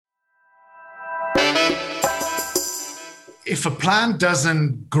if a plant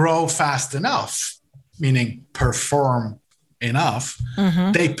doesn't grow fast enough, meaning perform enough,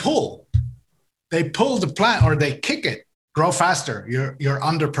 they pull the plant or they kick it, grow faster. You're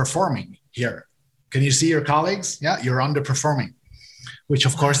underperforming here. Can you see your colleagues? Yeah, you're underperforming, which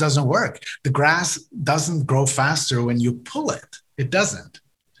of course doesn't work. The grass doesn't grow faster when you pull it. It doesn't.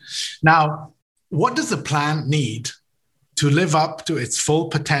 Now, what does the plant need to live up to its full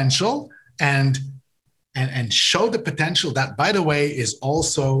potential and show the potential that, by the way, is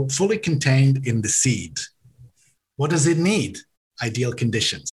also fully contained in the seed? What does it need? Ideal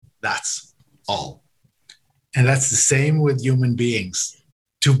conditions. That's all. And that's the same with human beings.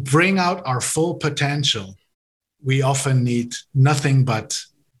 To bring out our full potential, we often need nothing but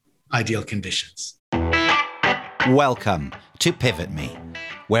ideal conditions. Welcome to Pivot Me,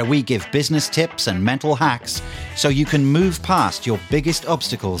 where we give business tips and mental hacks so you can move past your biggest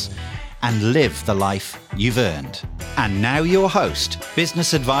obstacles and live the life you've earned. And now your host,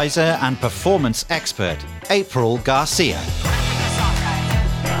 business advisor and performance expert, April Garcia.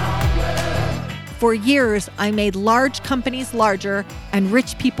 For years, I made large companies larger and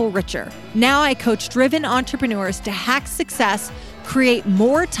rich people richer. Now I coach driven entrepreneurs to hack success, create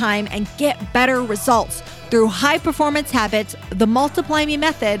more time, and get better results through high performance habits, the Multiply Me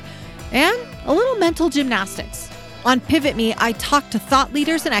method, and a little mental gymnastics. On Pivot Me, I talk to thought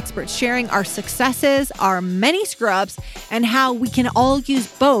leaders and experts sharing our successes, our many screw-ups, and how we can all use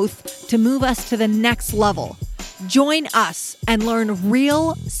both to move us to the next level. Join us and learn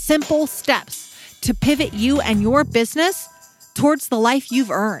real, simple steps to pivot you and your business towards the life you've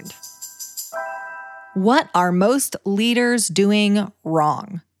earned. What are most leaders doing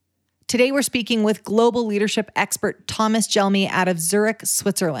wrong? Today, we're speaking with global leadership expert Thomas Gelmi out of Zurich,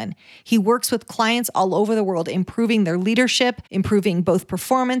 Switzerland. He works with clients all over the world, improving their leadership, improving both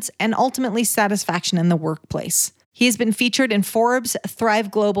performance and ultimately satisfaction in the workplace. He has been featured in Forbes, Thrive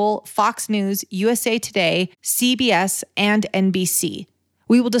Global, Fox News, USA Today, CBS, and NBC.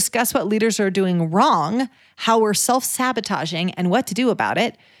 We will discuss what leaders are doing wrong, how we're self-sabotaging, and what to do about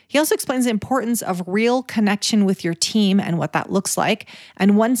it. He also explains the importance of real connection with your team and what that looks like,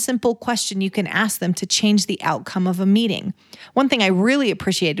 and one simple question you can ask them to change the outcome of a meeting. One thing I really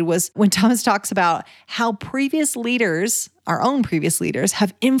appreciated was when Thomas talks about how previous leaders, our own previous leaders,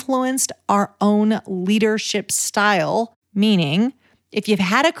 have influenced our own leadership style, meaning if you've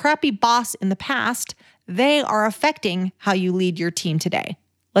had a crappy boss in the past, they are affecting how you lead your team today.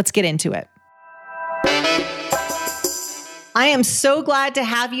 Let's get into it. I am so glad to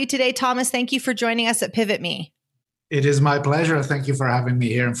have you today, Thomas. Thank you for joining us at Pivot Me. It is my pleasure. Thank you for having me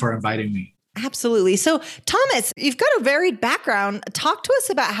here and for inviting me. Absolutely. So, Thomas, you've got a varied background. Talk to us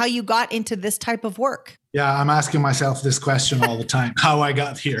about how you got into this type of work. Yeah, I'm asking myself this question all the time, how I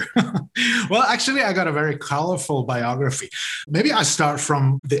got here. Well, actually, I got a very colorful biography. Maybe I start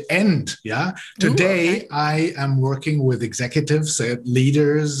from the end, yeah? Today, okay. I am working with executives,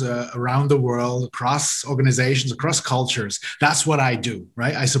 leaders around the world, across organizations, across cultures. That's what I do,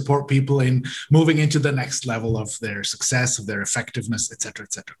 right? I support people in moving into the next level of their success, of their effectiveness, et cetera,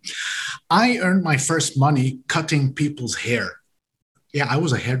 et cetera. I earned my first money cutting people's hair. Yeah, I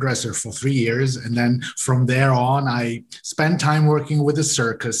was a hairdresser for 3 years. And then from there on, I spent time working with a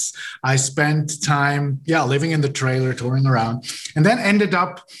circus. I spent time, living in the trailer, touring around, and then ended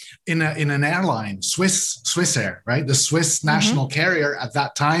up in an airline, Swissair, right? The Swiss national carrier at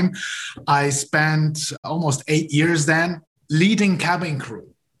that time. I spent almost 8 years then leading cabin crew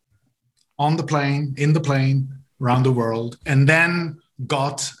on the plane, in the plane, around the world. And then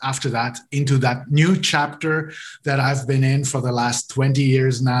got after that into that new chapter that I've been in for the last 20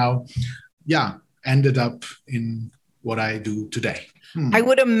 years now. Yeah, ended up in what I do today. I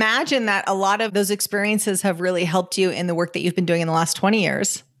would imagine that a lot of those experiences have really helped you in the work that you've been doing in the last 20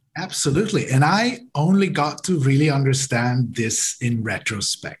 years. Absolutely. And I only got to really understand this in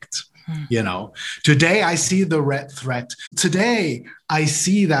retrospect. You know, today I see the red thread. Today I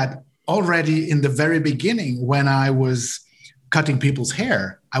see that already in the very beginning when I was cutting people's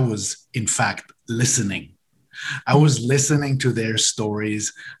hair, I was, in fact, listening. I was listening to their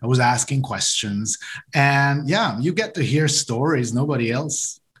stories. I was asking questions. And you get to hear stories nobody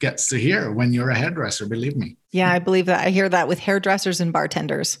else gets to hear when you're a hairdresser, believe me. Yeah, I believe that. I hear that with hairdressers and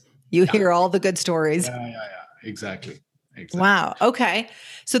bartenders. You hear all the good stories. Yeah, exactly. Wow. Okay.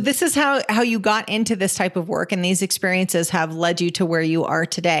 So this is how you got into this type of work, and these experiences have led you to where you are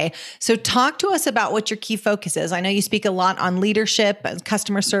today. So talk to us about what your key focus is. I know you speak a lot on leadership and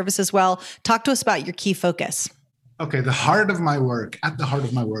customer service as well. Talk to us about your key focus. Okay. At the heart of my work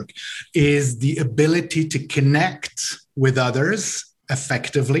is the ability to connect with others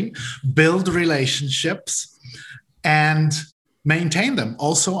effectively, build relationships, and maintain them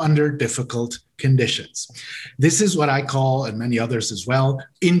also under difficult conditions. This is what I call, and many others as well,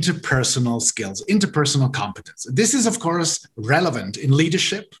 interpersonal skills, interpersonal competence. This is, of course, relevant in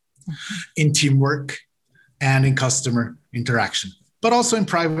leadership, in teamwork, and in customer interaction, but also in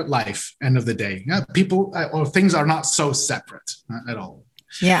private life, end of the day. People or things are not so separate at all.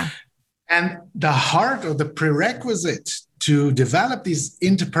 Yeah. And the heart or the prerequisite to develop these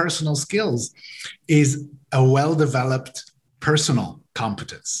interpersonal skills is a well-developed personal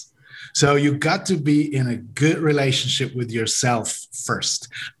competence. So you got to be in a good relationship with yourself first,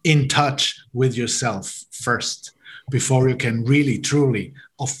 in touch with yourself first, before you can really, truly,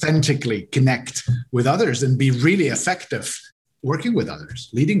 authentically connect with others and be really effective working with others,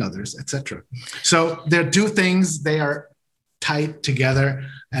 leading others, etc. So there are two things, they are tied together,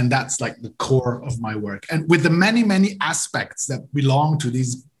 and that's like the core of my work. And with the many, many aspects that belong to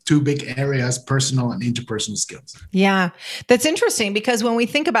these two big areas, personal and interpersonal skills. Yeah, that's interesting because when we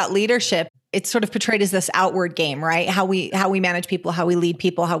think about leadership, it's sort of portrayed as this outward game, right? How we manage people, how we lead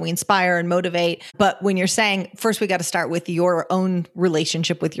people, how we inspire and motivate. But when you're saying first we got to start with your own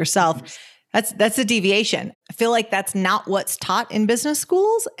relationship with yourself, that's a deviation. I feel like that's not what's taught in business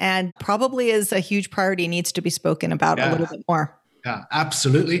schools, and probably is a huge priority, needs to be spoken about a little bit more. Yeah,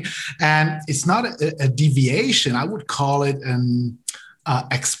 absolutely. And it's not a deviation. I would call it an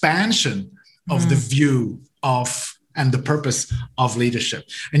expansion of the view of and the purpose of leadership.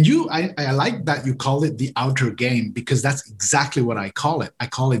 And I like that you call it the outer game, because that's exactly what I call it. I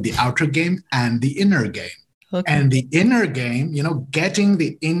call it the outer game and the inner game. Okay. And the inner game, getting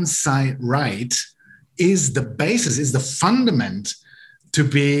the inside right is the basis, is the fundament to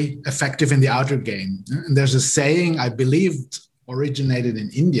be effective in the outer game. And there's a saying, I believe, originated in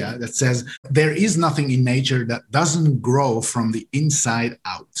India, that says, there is nothing in nature that doesn't grow from the inside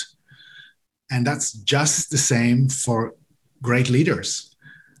out. And that's just the same for great leaders.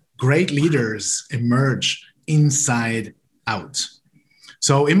 Great leaders emerge inside out.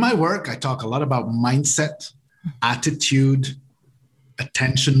 So in my work, I talk a lot about mindset, attitude,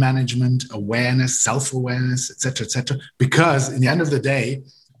 attention management, awareness, self-awareness, etc., because in the end of the day,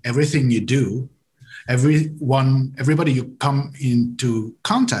 everything you do, everybody you come into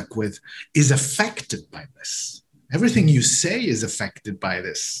contact with is affected by this. Everything you say is affected by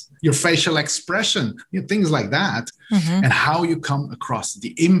this. Your facial expression, things like that, and how you come across,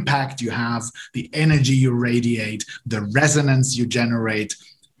 the impact you have, the energy you radiate, the resonance you generate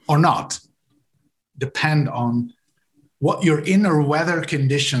or not, depend on what your inner weather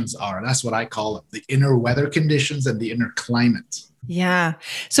conditions are. That's what I call it, the inner weather conditions and the inner climate. Yeah.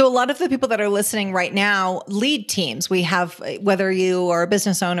 So a lot of the people that are listening right now lead teams. We have, whether you are a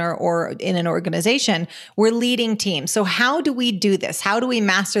business owner or in an organization, we're leading teams. So how do we do this? How do we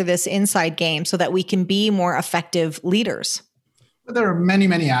master this inside game so that we can be more effective leaders? There are many,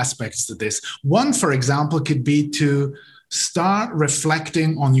 many aspects to this. One, for example, could be to start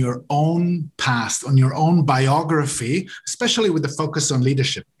reflecting on your own past, on your own biography, especially with the focus on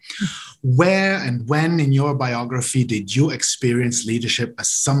leadership. Where and when in your biography did you experience leadership as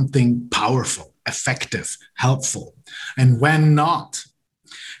something powerful, effective, helpful, and when not?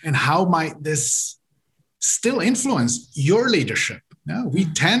 And how might this still influence your leadership? Now, we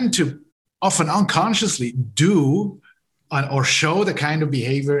tend to often unconsciously do or show the kind of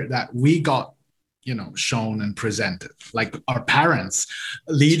behavior that we got shown and presented, like our parents,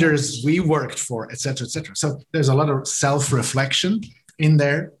 leaders we worked for, etc., etc. So there's a lot of self-reflection in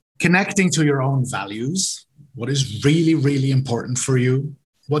there, connecting to your own values. What is really, really important for you?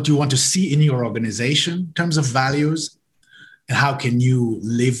 What do you want to see in your organization in terms of values? And how can you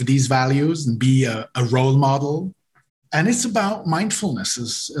live these values and be a role model? And it's about mindfulness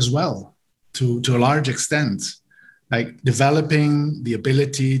as well, to a large extent. Like developing the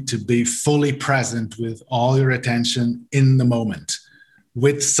ability to be fully present with all your attention in the moment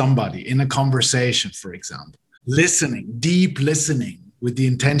with somebody in a conversation, for example. Listening, deep listening with the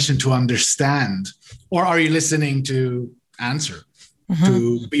intention to understand. Or are you listening to answer,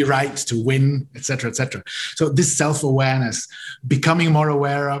 to be right, to win, etc., etc.? So this self-awareness, becoming more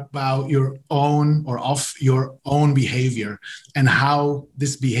aware about your own or of your own behavior and how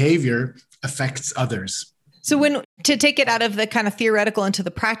this behavior affects others. So to take it out of the kind of theoretical into the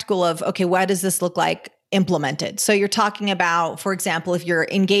practical of, okay, what does this look like implemented? So you're talking about, for example, if you're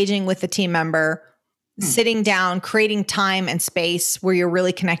engaging with a team member, sitting down, creating time and space where you're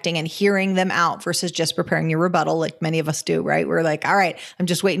really connecting and hearing them out versus just preparing your rebuttal like many of us do, right? We're like, all right, I'm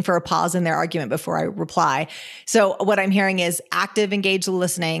just waiting for a pause in their argument before I reply. So what I'm hearing is active, engaged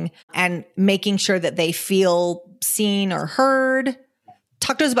listening and making sure that they feel seen or heard.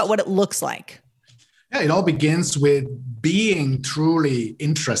 Talk to us about what it looks like. Yeah, it all begins with being truly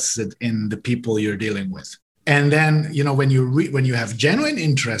interested in the people you're dealing with. And then, when you have genuine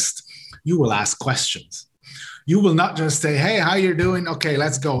interest, you will ask questions. You will not just say, hey, how you doing? Okay,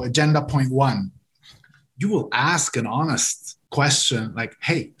 let's go. Agenda point 1. You will ask an honest question like,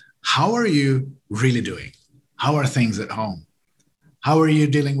 hey, how are you really doing? How are things at home? How are you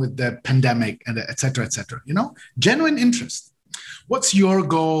dealing with the pandemic, and et cetera, et cetera? Genuine interest. What's your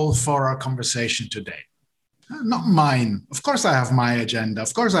goal for our conversation today? Not mine. Of course, I have my agenda.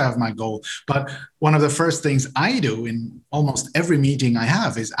 Of course, I have my goal. But one of the first things I do in almost every meeting I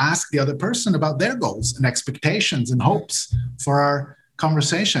have is ask the other person about their goals and expectations and hopes for our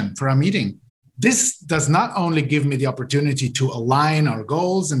conversation, for our meeting. This does not only give me the opportunity to align our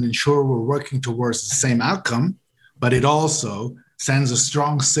goals and ensure we're working towards the same outcome, but it also sends a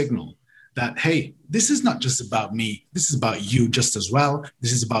strong signal that, hey, this is not just about me. This is about you just as well.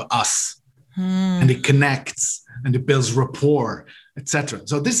 This is about us. And it connects and it builds rapport, etc.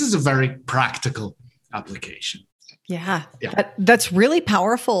 So this is a very practical application. Yeah. That's really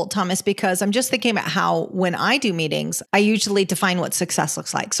powerful, Thomas, because I'm just thinking about how when I do meetings, I usually define what success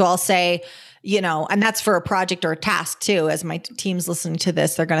looks like. So I'll say, and that's for a project or a task too. As my team's listening to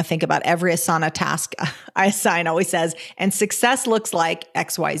this, they're going to think about every Asana task I assign always says, and success looks like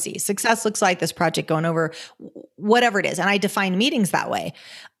XYZ. Success looks like this project going over whatever it is. And I define meetings that way.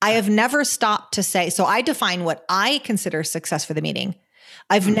 I have never stopped to say, so I define what I consider success for the meeting.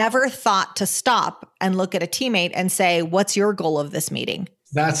 I've never thought to stop and look at a teammate and say, what's your goal of this meeting?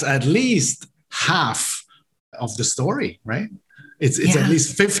 That's at least half of the story, right? It's at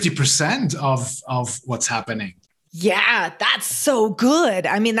least 50% of what's happening. Yeah, that's so good.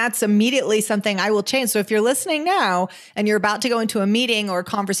 I mean, that's immediately something I will change. So if you're listening now and you're about to go into a meeting or a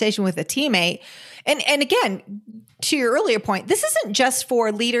conversation with a teammate, and again, to your earlier point, this isn't just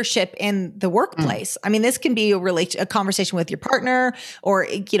for leadership in the workplace. I mean, this can be a conversation with your partner or,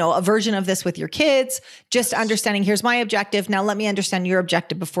 a version of this with your kids, just understanding, here's my objective. Now let me understand your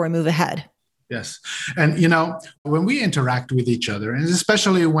objective before I move ahead. Yes. And, when we interact with each other, and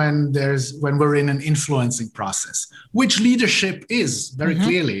especially when we're in an influencing process, which leadership is very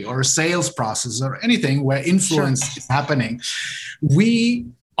clearly, or a sales process or anything where influence is happening, we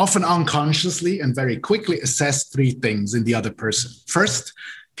often unconsciously and very quickly assess 3 things in the other person. First,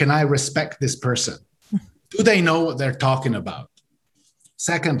 can I respect this person? Do they know what they're talking about?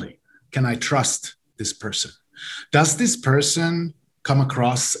 Secondly, can I trust this person? Does this person come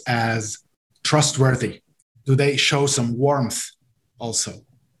across as trustworthy? Do they show some warmth also,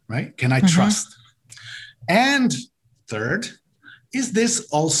 right? Can I trust? And third, is this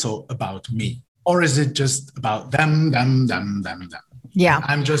also about me? Or is it just about them? Yeah.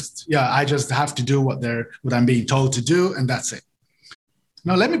 I just have to do what I'm being told to do, and that's it.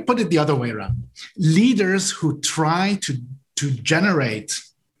 Now, let me put it the other way around. Leaders who try to generate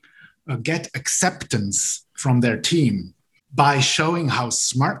or get acceptance from their team by showing how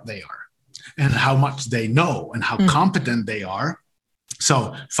smart they are and how much they know and how competent they are.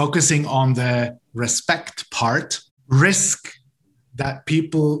 So focusing on the respect part, risk that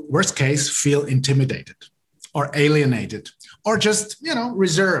people, worst case, feel intimidated or alienated or just,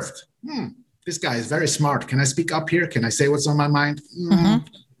 reserved. This guy is very smart. Can I speak up here? Can I say what's on my mind?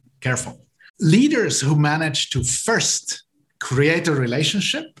 Careful. Leaders who manage to first create a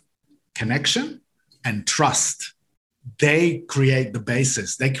relationship, connection, and trust, they create the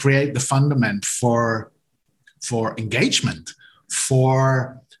basis. They create the fundament for engagement,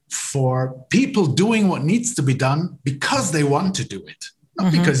 for people doing what needs to be done because they want to do it,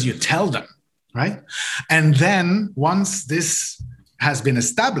 not because you tell them, right? And then once this has been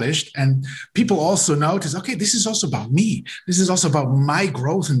established and people also notice, okay, this is also about me. This is also about my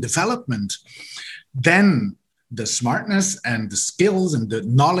growth and development. Then the smartness and the skills and the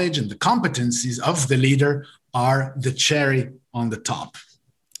knowledge and the competencies of the leader are the cherry on the top.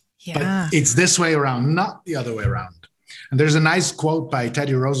 Yeah. But it's this way around, not the other way around. And there's a nice quote by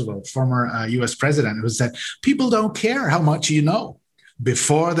Teddy Roosevelt, former US president, who said, people don't care how much you know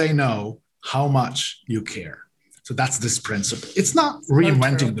before they know how much you care. So that's this principle. It's not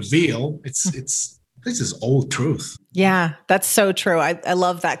reinventing the wheel. This is old truth. Yeah, that's so true. I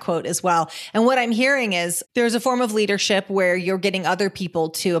love that quote as well. And what I'm hearing is there's a form of leadership where you're getting other people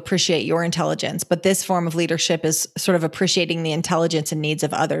to appreciate your intelligence, but this form of leadership is sort of appreciating the intelligence and needs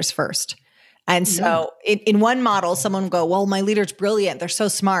of others first. And so in one model, someone will go, well, my leader's brilliant. They're so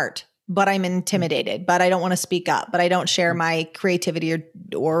smart, but I'm intimidated, but I don't want to speak up, but I don't share my creativity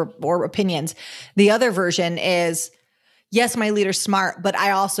or opinions. The other version is, yes, my leader's smart, but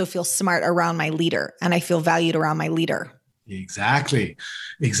I also feel smart around my leader and I feel valued around my leader. Exactly.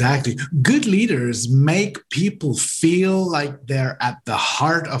 Exactly. Good leaders make people feel like they're at the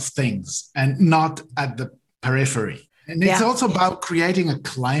heart of things and not at the periphery. And it's also about creating a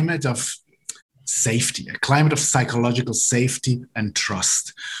climate of safety, a climate of psychological safety and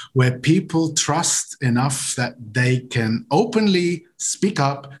trust, where people trust enough that they can openly speak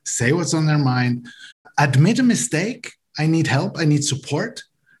up, say what's on their mind, admit a mistake. I need help. I need support,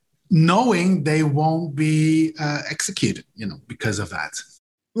 knowing they won't be executed, because of that.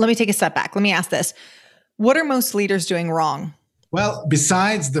 Let me take a step back. Let me ask this. What are most leaders doing wrong? Well,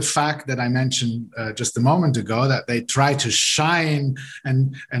 besides the fact that I mentioned just a moment ago, that they try to shine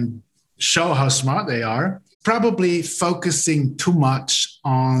and show how smart they are, probably focusing too much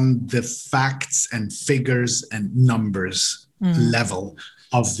on the facts and figures and numbers level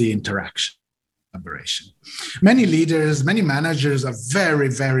of the interaction. Many leaders, many managers are very,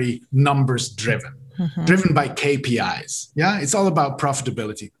 very numbers driven, driven by KPIs. Yeah, it's all about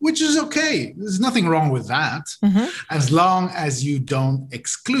profitability, which is okay. There's nothing wrong with that, as long as you don't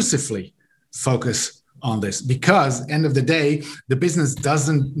exclusively focus on this. Because end of the day, the business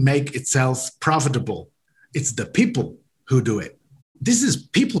doesn't make itself profitable. It's the people who do it. This is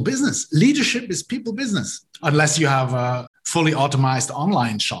people business. Leadership is people business, unless you have a fully automated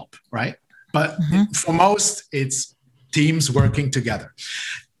online shop, right? But for most, it's teams working together.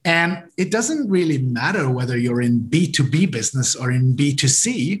 And it doesn't really matter whether you're in B2B business or in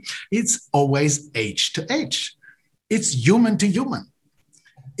B2C. It's always H to H. It's human to human.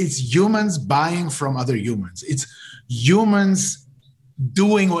 It's humans buying from other humans. It's humans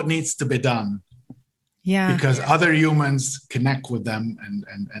doing what needs to be done. Yeah. Because other humans connect with them and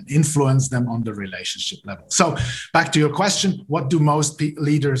influence them on the relationship level. So back to your question, what do most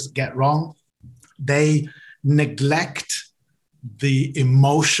leaders get wrong? They neglect the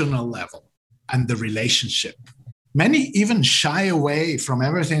emotional level and the relationship. Many even shy away from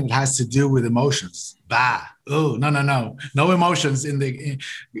everything that has to do with emotions. No emotions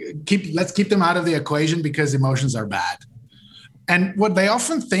let's keep them out of the equation because emotions are bad. And what they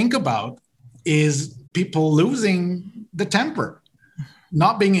often think about is people losing the temper,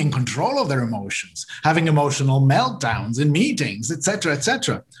 not being in control of their emotions, having emotional meltdowns in meetings, etc.,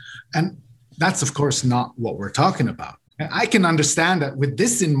 etc. And that's, of course, not what we're talking about. I can understand that with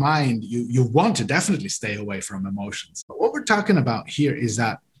this in mind, you want to definitely stay away from emotions. But what we're talking about here is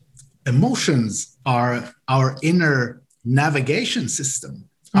that emotions are our inner navigation system,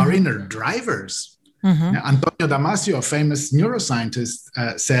 our inner drivers. Now, Antonio Damasio, a famous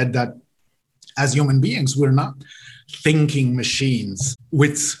neuroscientist, said that as human beings, we're not thinking machines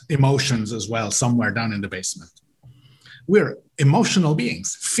with emotions as well, somewhere down in the basement. We're emotional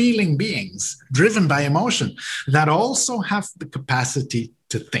beings, feeling beings, driven by emotion that also have the capacity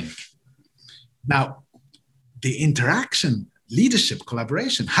to think. Now, the interaction, leadership,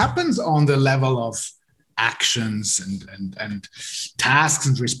 collaboration happens on the level of actions and tasks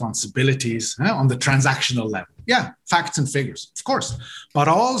and responsibilities, on the transactional level. Yeah, facts and figures, of course, but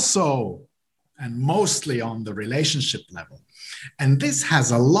also and mostly on the relationship level. And this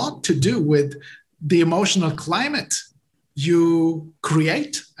has a lot to do with the emotional climate you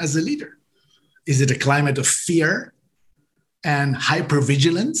create as a leader. Is it a climate of fear and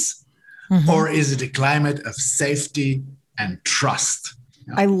hypervigilance, or is it a climate of safety and trust?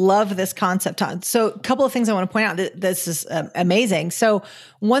 I love this concept, Todd. So a couple of things I want to point out. This is amazing. So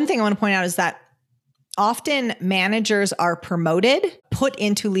one thing I want to point out is that often managers are promoted, put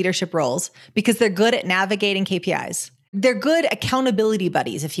into leadership roles because they're good at navigating KPIs. They're good accountability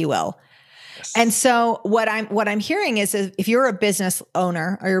buddies, if you will. Yes. And so what I'm hearing is if you're a business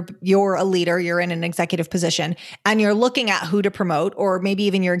owner or you're a leader, you're in an executive position and you're looking at who to promote, or maybe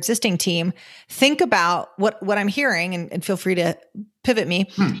even your existing team, think about what I'm hearing, and feel free to pivot me.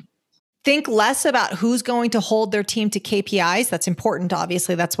 Think less about who's going to hold their team to KPIs. That's important.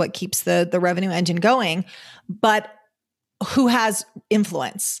 Obviously, that's what keeps the revenue engine going. But who has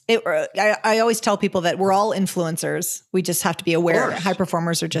influence? I always tell people that we're all influencers. We just have to be aware. High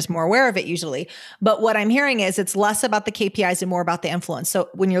performers are just more aware of it usually. But what I'm hearing is it's less about the KPIs and more about the influence. So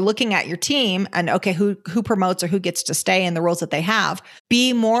when you're looking at your team and, okay, who promotes or who gets to stay in the roles that they have,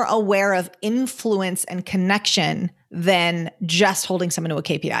 be more aware of influence and connection than just holding someone to a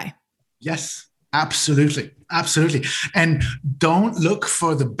KPI. Yes, absolutely. Absolutely. And don't look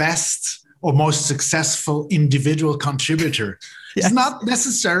for the best or most successful individual contributor. Yes. It's not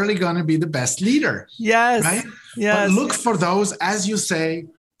necessarily going to be the best leader. Yes. Right? Yes. But look for those, as you say,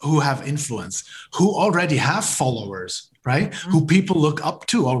 who have influence, who already have followers, right? Who people look up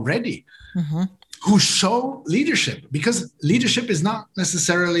to already, who show leadership, because leadership is not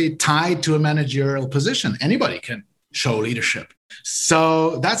necessarily tied to a managerial position. Anybody can show leadership.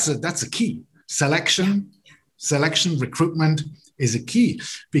 So that's a key. Selection, recruitment is a key,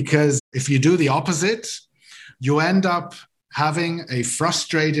 because if you do the opposite, you end up having a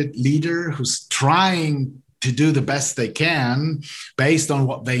frustrated leader who's trying to do the best they can based on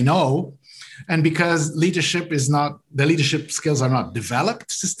what they know. And because the leadership skills are not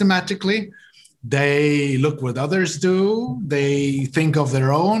developed systematically, they look what others do. They think of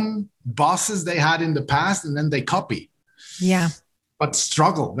their own bosses they had in the past, and then they copy. Yeah. But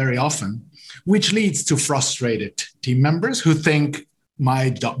struggle very often, which leads to frustrated team members who think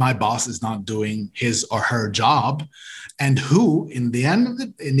my boss is not doing his or her job, and who, in the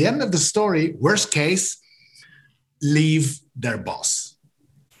end of the story, worst case, leave their boss.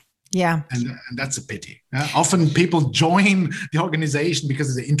 Yeah. And that's a pity. Often people join the organization because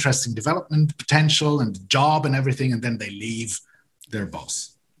of the interesting development potential and job and everything, and then they leave their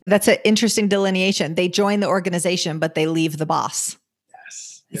boss. That's an interesting delineation. They join the organization, but they leave the boss.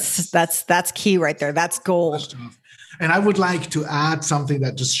 Yes. That's key right there. That's gold. And I would like to add something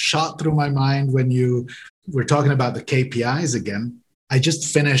that just shot through my mind when you were talking about the KPIs again. I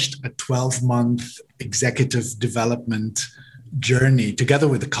just finished a 12-month executive development journey together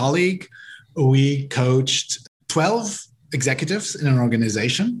with a colleague. We coached 12 executives in an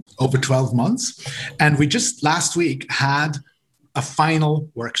organization over 12 months. And we just last week had a final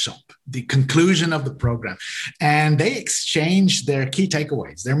workshop, the conclusion of the program. And they exchanged their key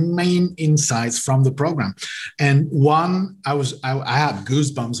takeaways, their main insights from the program. And one, I had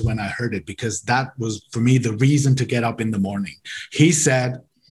goosebumps when I heard it, because that was, for me, the reason to get up in the morning. He said,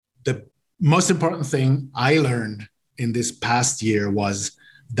 the most important thing I learned in this past year was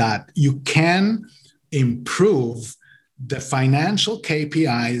that you can improve the financial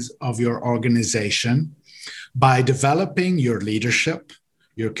KPIs of your organization by developing your leadership,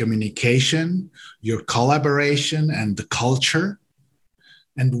 your communication, your collaboration, and the culture,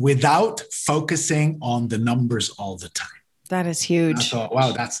 and without focusing on the numbers all the time. That is huge. I thought,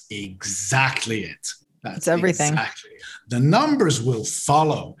 wow, that's exactly it. That's everything. Exactly. The numbers will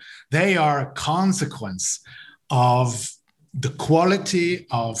follow. They are a consequence of the quality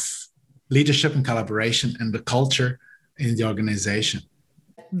of leadership and collaboration and the culture in the organization.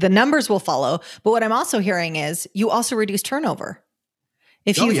 The numbers will follow. But what I'm also hearing is you also reduce turnover.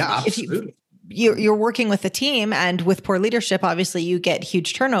 Absolutely. You're working with a team, and with poor leadership, obviously you get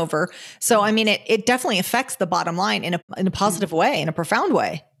huge turnover. So, I mean, it definitely affects the bottom line in a positive way, in a profound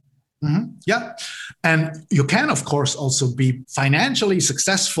way. Mm-hmm. Yeah. And you can, of course, also be financially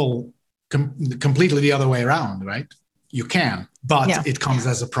successful completely the other way around, right? You can, but it comes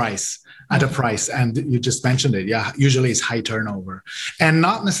as a price. At a price. And you just mentioned it. Yeah. Usually it's high turnover and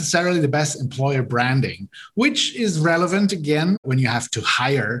not necessarily the best employer branding, which is relevant again when you have to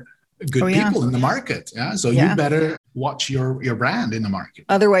hire good people in the market. Yeah. So you better watch your brand in the market.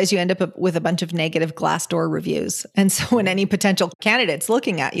 Otherwise you end up with a bunch of negative Glassdoor reviews. And so when any potential candidate's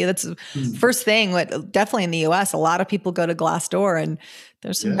looking at you, that's the first thing. Definitely in the US, a lot of people go to Glassdoor, and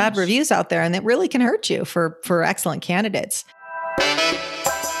there's some bad reviews out there, and it really can hurt you for excellent candidates.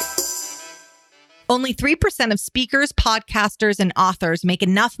 Only 3% of speakers, podcasters, and authors make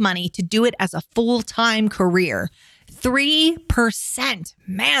enough money to do it as a full-time career. 3%.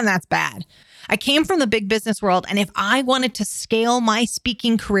 Man, that's bad. I came from the big business world, and if I wanted to scale my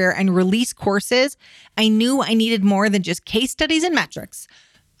speaking career and release courses, I knew I needed more than just case studies and metrics.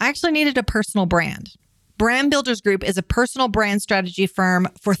 I actually needed a personal brand. Brand Builders Group is a personal brand strategy firm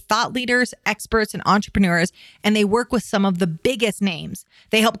for thought leaders, experts, and entrepreneurs, and they work with some of the biggest names.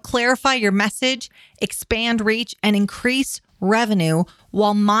 They help clarify your message, expand reach, and increase revenue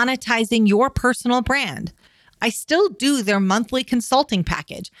while monetizing your personal brand. I still do their monthly consulting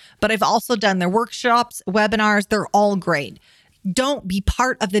package, but I've also done their workshops, webinars. They're all great. Don't be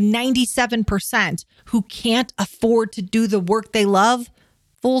part of the 97% who can't afford to do the work they love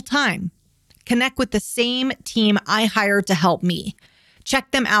full time. Connect with the same team I hired to help me. Check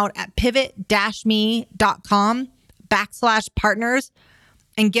them out at pivot-me.com/partners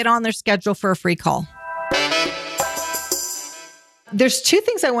and get on their schedule for a free call. There's two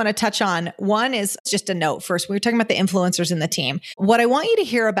things I want to touch on. One is just a note. First, we were talking about the influencers in the team. What I want you to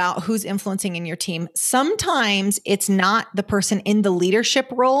hear about who's influencing in your team, sometimes it's not the person in the leadership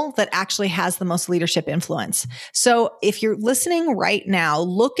role that actually has the most leadership influence. So if you're listening right now,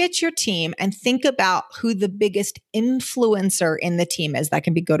 look at your team and think about who the biggest influencer in the team is. That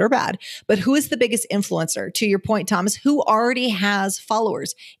can be good or bad, but who is the biggest influencer? To your point, Thomas, who already has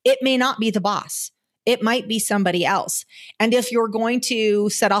followers? It may not be the boss. It might be somebody else. And if you're going to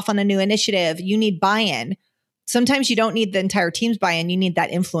set off on a new initiative, you need buy-in. Sometimes you don't need the entire team's buy-in. You need that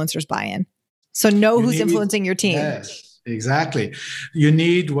influencer's buy-in. So know who's influencing your team. Yes, exactly. You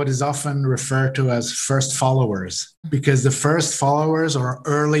need what is often referred to as first followers, because the first followers or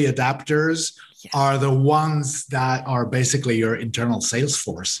early adapters are the ones that are basically your internal sales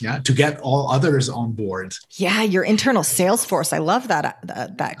force, to get all others on board. Yeah, your internal sales force. I love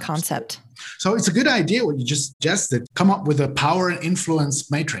that concept. So it's a good idea what you just suggested. Come up with a power and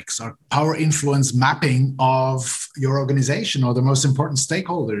influence matrix or power influence mapping of your organization or the most important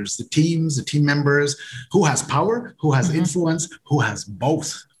stakeholders, the teams, the team members, who has power, who has influence, who has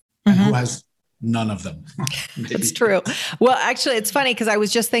both, and who has none of them. It's true. Well, actually, it's funny because I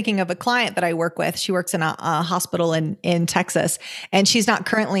was just thinking of a client that I work with. She works in a hospital in Texas, and she's not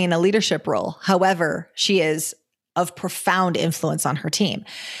currently in a leadership role. However, she is of profound influence on her team.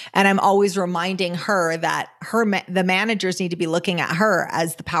 And I'm always reminding her that the managers need to be looking at her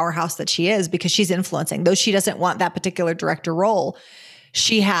as the powerhouse that she is, because she's influencing. Though she doesn't want that particular director role,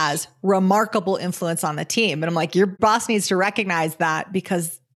 she has remarkable influence on the team. And I'm like, your boss needs to recognize that,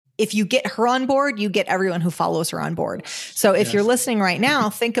 because if you get her on board, you get everyone who follows her on board. So if you're listening right now,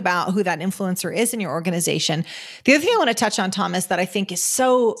 think about who that influencer is in your organization. The other thing I want to touch on, Thomas, that I think is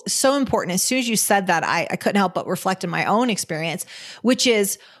so important, as soon as you said that, I couldn't help but reflect on my own experience, which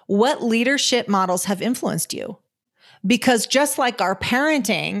is what leadership models have influenced you. Because just like our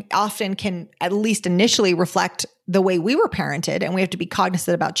parenting often can at least initially reflect the way we were parented, and we have to be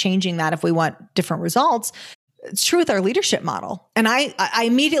cognizant about changing that if we want different results, it's true with our leadership model. And I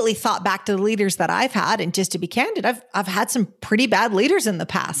immediately thought back to the leaders that I've had. And just to be candid, I've had some pretty bad leaders in the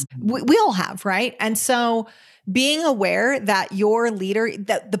past. We all have, right? And so being aware that your leader,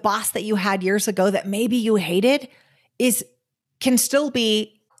 that the boss that you had years ago that maybe you hated, can still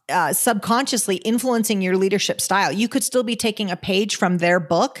be subconsciously influencing your leadership style. You could still be taking a page from their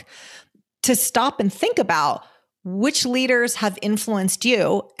book to stop and think about which leaders have influenced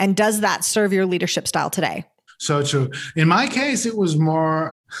you, and does that serve your leadership style today? So true. In my case, it was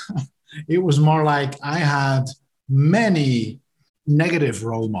more like I had many negative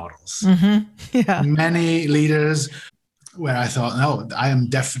role models, many leaders where I thought, no, I am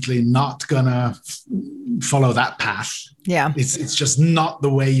definitely not gonna follow that path. Yeah, it's just not the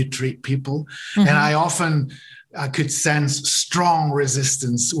way you treat people, and I could sense strong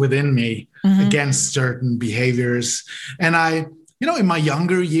resistance within me against certain behaviors, and in my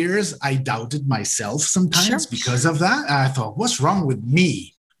younger years, I doubted myself sometimes because of that. I thought, what's wrong with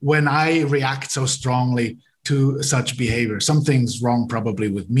me when I react so strongly to such behavior? Something's wrong probably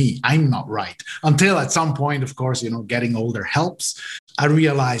with me. I'm not right. Until at some point, of course, getting older helps. I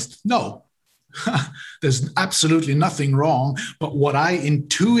realized, no, there's absolutely nothing wrong. But what I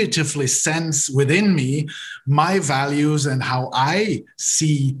intuitively sense within me, my values and how I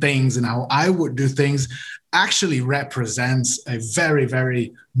see things and how I would do things, actually represents a very,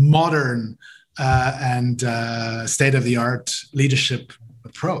 very modern and state-of-the-art leadership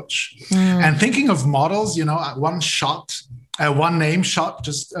approach. And thinking of models, one name shot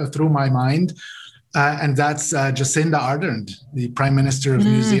just through my mind, and that's Jacinda Ardern, the Prime Minister of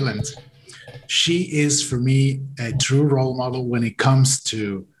New Zealand. She is, for me, a true role model when it comes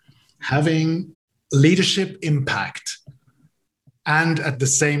to having leadership impact and at the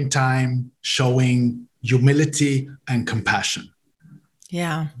same time showing humility and compassion.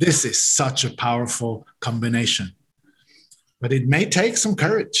 Yeah. This is such a powerful combination. But it may take some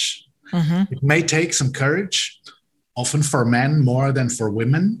courage. It may take some courage, often for men more than for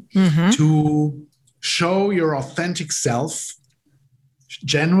women, to show your authentic self,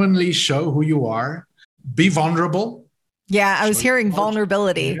 genuinely show who you are, be vulnerable. Yeah, I was hearing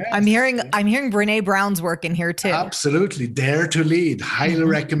vulnerability. Yes. I'm hearing Brené Brown's work in here too. Absolutely. Dare to Lead. Highly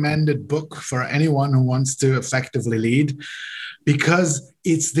recommended book for anyone who wants to effectively lead, because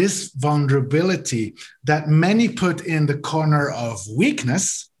it's this vulnerability that many put in the corner of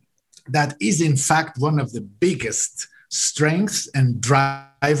weakness that is in fact one of the biggest strengths and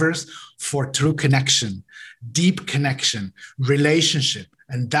drivers for true connection, deep connection, relationship.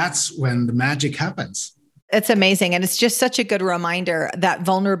 And that's when the magic happens. It's amazing. And it's just such a good reminder that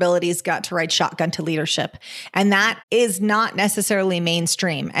vulnerability's got to ride shotgun to leadership. And that is not necessarily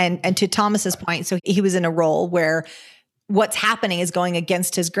mainstream. And to Thomas's point, so he was in a role where what's happening is going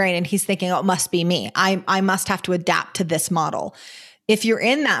against his grain, and he's thinking, oh, it must be me. I must have to adapt to this model. If you're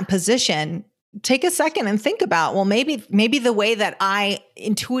in that position, take a second and think about, well, maybe the way that I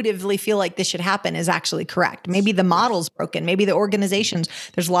intuitively feel like this should happen is actually correct. Maybe the model's broken. Maybe the organizations,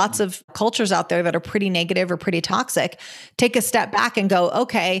 there's lots of cultures out there that are pretty negative or pretty toxic. Take a step back and go,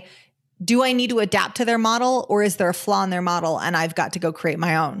 okay, do I need to adapt to their model, or is there a flaw in their model and I've got to go create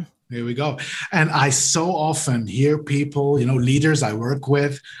my own? Here we go. And I so often hear people, leaders I work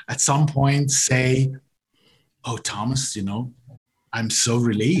with at some point say, "Oh, Thomas, I'm so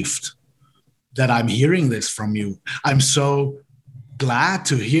relieved that I'm hearing this from you. I'm so glad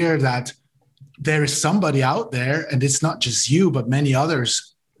to hear that there is somebody out there, and it's not just you, but many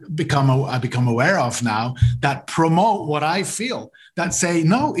others I become aware of now, that promote what I feel, that say,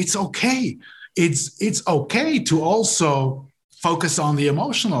 no, it's okay. It's okay to also focus on the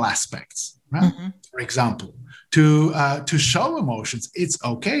emotional aspects, right? Mm-hmm. For example, to show emotions, it's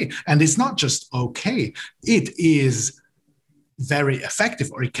okay. And it's not just okay, it is very effective,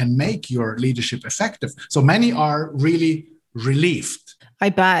 or it can make your leadership effective. So many are really relieved. I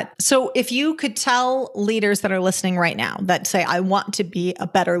bet. So if you could tell leaders that are listening right now that say, I want to be a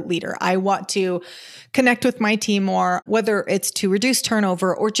better leader, I want to connect with my team more, whether it's to reduce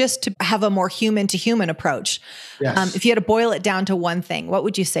turnover or just to have a more human to human approach. Yes. If you had to boil it down to one thing, what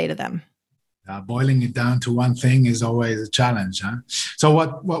would you say to them? Boiling it down to one thing is always a challenge. Huh? So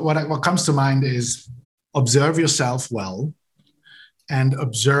what comes to mind is observe yourself well, and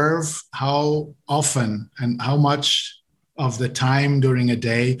observe how often and how much of the time during a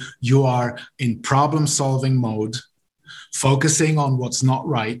day you are in problem-solving mode, focusing on what's not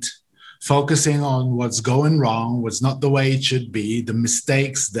right, focusing on what's going wrong, what's not the way it should be, the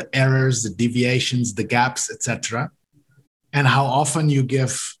mistakes, the errors, the deviations, the gaps, etc. And how often you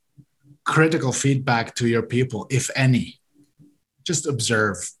give critical feedback to your people, if any. Just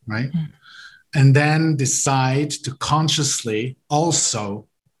observe, right? Mm. And then decide to consciously also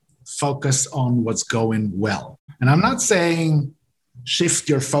focus on what's going well. And I'm not saying shift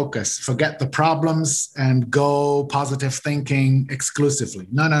your focus, forget the problems and go positive thinking exclusively.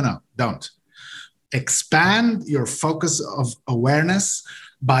 No, don't. Expand your focus of awareness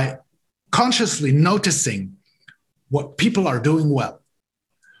by consciously noticing what people are doing well,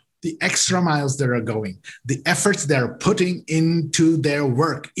 the extra miles they are going, the efforts they're putting into their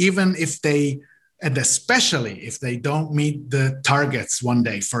work, even if and especially if they don't meet the targets one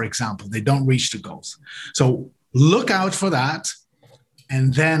day, for example, they don't reach the goals. So look out for that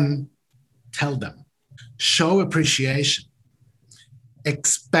and then tell them. Show appreciation.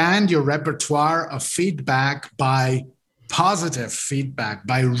 Expand your repertoire of feedback by positive feedback,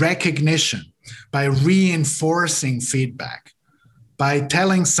 by recognition, by reinforcing feedback, by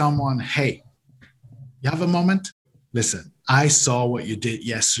telling someone, hey, you have a moment? Listen, I saw what you did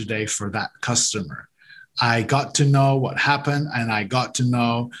yesterday for that customer. I got to know what happened, and I got to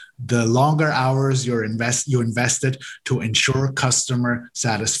know the longer hours you invested to ensure customer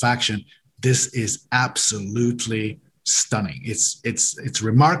satisfaction. This is absolutely stunning. It's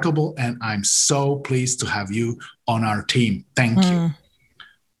remarkable, and I'm so pleased to have you on our team. Thank you.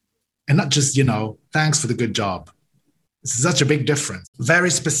 And not just, thanks for the good job. It's such a big difference.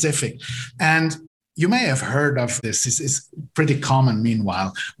 Very specific. And you may have heard of this. It's pretty common,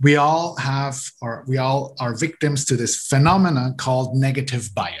 meanwhile. We all are victims to this phenomenon called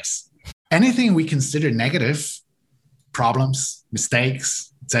negative bias. Anything we consider negative, problems,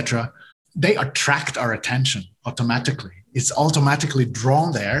 mistakes, etc., they attract our attention automatically. It's automatically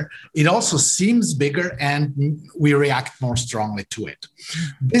drawn there. It also seems bigger, and we react more strongly to it.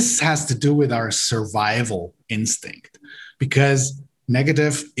 This has to do with our survival instinct, because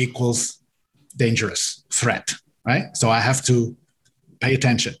negative equals dangerous, threat, right? So I have to pay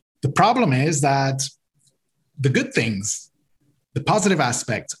attention. The problem is that the good things, the positive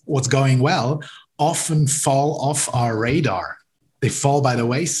aspects, what's going well, often fall off our radar. They fall by the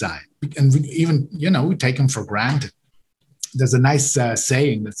wayside. And we take them for granted. There's a nice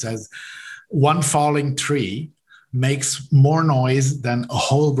saying that says, one falling tree makes more noise than a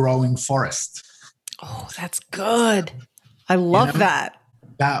whole growing forest. Oh, that's good. I love that.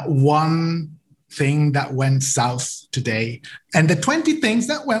 That one thing that went south today, and the 20 things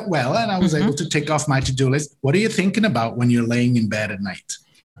that went well, and I was able to tick off my to-do list. What are you thinking about when you're laying in bed at night?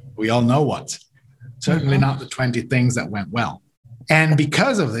 We all know what. Certainly not the 20 things that went well. And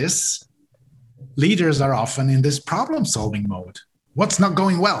because of this, leaders are often in this problem-solving mode. What's not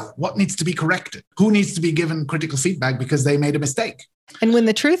going well? What needs to be corrected? Who needs to be given critical feedback because they made a mistake? And when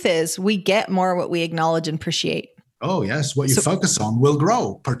the truth is, we get more what we acknowledge and appreciate. Oh, yes. What you focus on will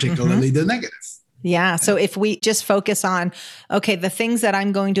grow, particularly the negative. Yeah. So if we just focus on, okay, the things that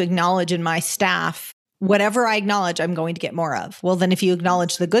I'm going to acknowledge in my staff, whatever I acknowledge, I'm going to get more of. Well, then if you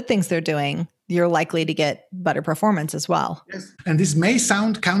acknowledge the good things they're doing, you're likely to get better performance as well. Yes. And this may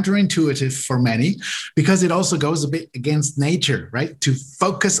sound counterintuitive for many, because it also goes a bit against nature, right? To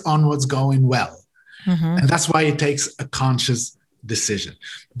focus on what's going well. And that's why it takes a conscious decision.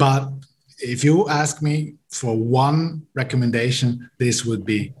 But if you ask me for one recommendation, this would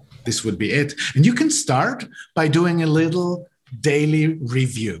be this would be it. And you can start by doing a little daily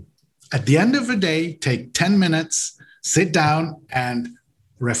review. At the end of the day, take 10 minutes, sit down and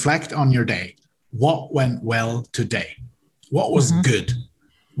reflect on your day. What went well today? What was good?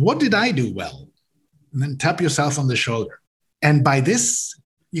 What did I do well? And then tap yourself on the shoulder. And by this,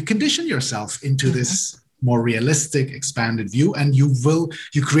 you condition yourself into this more realistic, expanded view, and you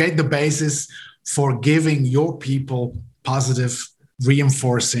create the basis for giving your people positive,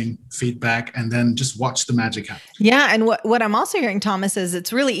 reinforcing feedback, and then just watch the magic happen. Yeah. And what I'm also hearing, Thomas, is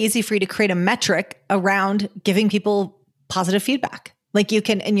it's really easy for you to create a metric around giving people positive feedback. Like you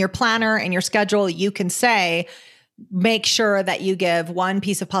can, in your planner and your schedule, you can say, make sure that you give one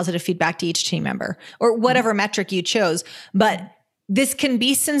piece of positive feedback to each team member or whatever metric you chose. But this can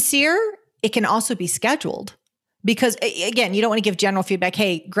be sincere. It can also be scheduled because, again, you don't want to give general feedback.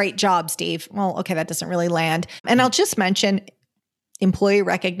 Hey, great job, Steve. Well, okay, that doesn't really land. And I'll just mention employee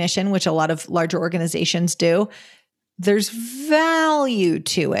recognition, which a lot of larger organizations do. There's value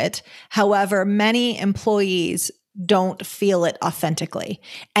to it. However, many employees don't feel it authentically.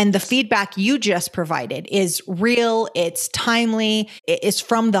 And the feedback you just provided is real, it's timely, it's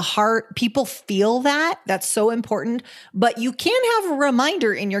from the heart. People feel that. That's so important. But you can have a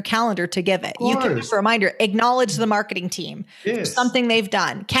reminder in your calendar to give it. You can have a reminder, acknowledge the marketing team, something they've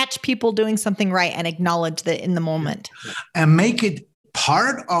done, catch people doing something right and acknowledge that in the moment. And make it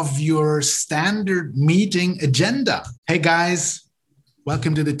part of your standard meeting agenda. Hey guys,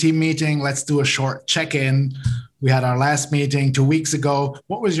 welcome to the team meeting. Let's do a short check-in. We had our last meeting 2 weeks ago.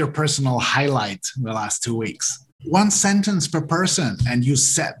 What was your personal highlight in the last 2 weeks? One sentence per person, and you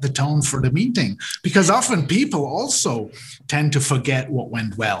set the tone for the meeting. Because often people also tend to forget what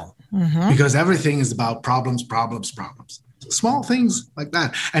went well because everything is about problems. Small things like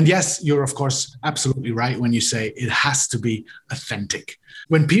that. And yes, you're of course absolutely right when you say it has to be authentic.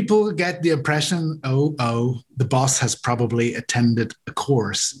 When people get the impression, the boss has probably attended a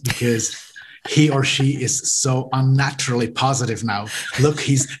course because he or she is so unnaturally positive now. Look,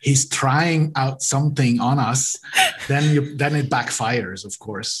 he's trying out something on us. Then it backfires, of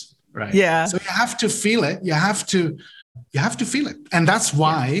course, right? Yeah. So you have to feel it. You have to feel it, and that's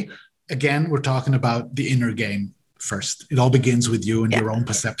why, again, we're talking about the inner game first. It all begins with you and your own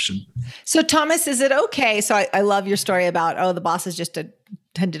perception. So, Thomas, is it okay? So, I love your story about the boss is just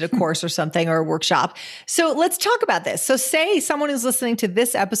attended a course or something or a workshop. So let's talk about this. So say someone is listening to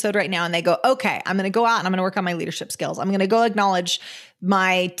this episode right now and they go, okay, I'm going to go out and I'm going to work on my leadership skills. I'm going to go acknowledge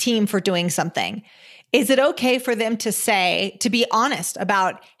my team for doing something. Is it okay for them to be honest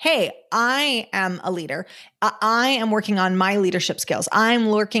about, hey, I am a leader. I am working on my leadership skills. I'm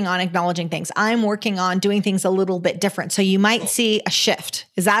working on acknowledging things. I'm working on doing things a little bit different. So you might see a shift.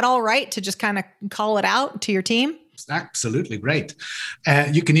 Is that all right to just kind of call it out to your team? Absolutely great.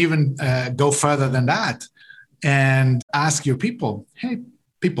 You can even go further than that and ask your people,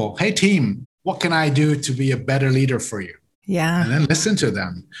 hey team, what can I do to be a better leader for you? Yeah. And then listen to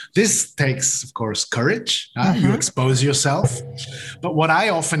them. This takes, of course, courage. You expose yourself. But what I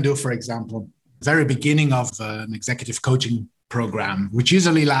often do, for example, very beginning of an executive coaching program, which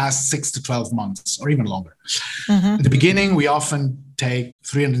usually lasts 6 to 12 months or even longer. At the beginning, we often take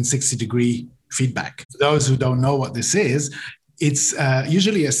 360-degree feedback. For those who don't know what this is, it's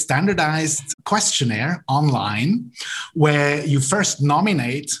usually a standardized questionnaire online where you first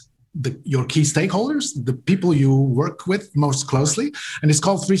nominate your key stakeholders, the people you work with most closely. And it's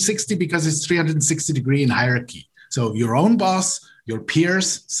called 360 because it's 360 degree in hierarchy. So your own boss, your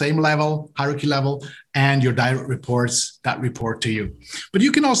peers, same level, hierarchy level, and your direct reports that report to you. But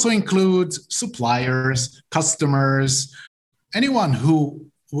you can also include suppliers, customers, anyone who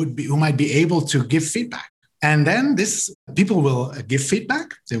might be able to give feedback. And then people will give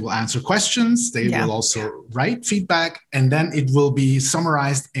feedback. They will answer questions. They will also write feedback. And then it will be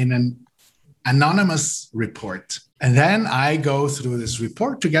summarized in an anonymous report. And then I go through this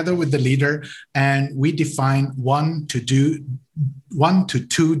report together with the leader, and we define 1 to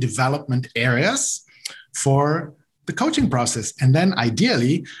 2 development areas for the coaching process. And then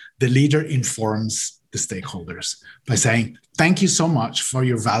ideally, the leader informs the stakeholders by saying, thank you so much for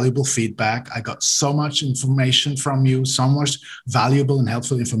your valuable feedback. I got so much information from you, so much valuable and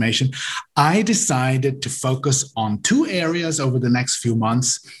helpful information. I decided to focus on 2 areas over the next few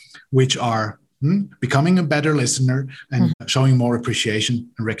months, which are becoming a better listener and showing more appreciation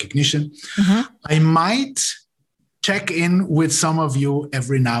and recognition. I might check in with some of you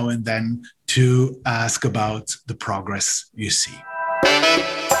every now and then to ask about the progress you see.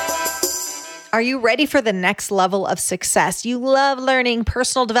 Are you ready for the next level of success? You love learning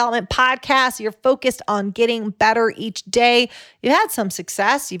personal development podcasts. You're focused on getting better each day. You had some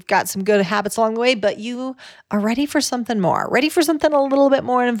success. You've got some good habits along the way, but you are ready for something more, ready for something a little bit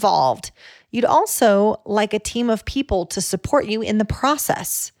more involved. You'd also like a team of people to support you in the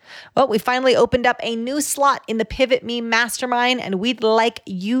process. Well, we finally opened up a new slot in the Pivot Me Mastermind, and we'd like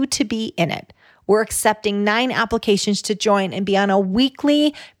you to be in it. We're accepting 9 applications to join and be on a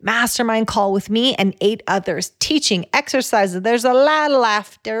weekly mastermind call with me and 8 others, teaching exercises. There's a lot of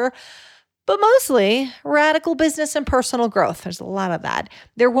laughter, but mostly radical business and personal growth. There's a lot of that.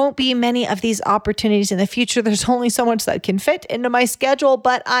 There won't be many of these opportunities in the future. There's only so much that can fit into my schedule,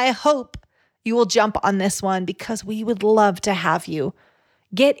 but I hope you will jump on this one because we would love to have you.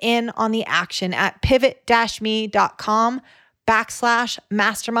 Get in on the action at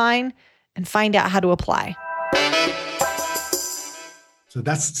pivot-me.com/mastermind. And find out how to apply. So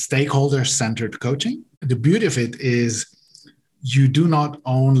that's stakeholder-centered coaching. The beauty of it is you do not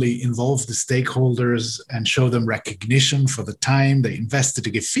only involve the stakeholders and show them recognition for the time they invested to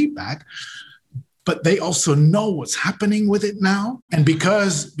give feedback, but they also know what's happening with it now. And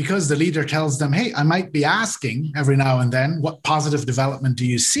because the leader tells them, hey, I might be asking every now and then, what positive development do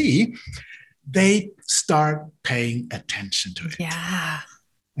you see? They start paying attention to it. Yeah.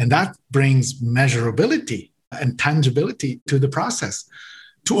 And that brings measurability and tangibility to the process.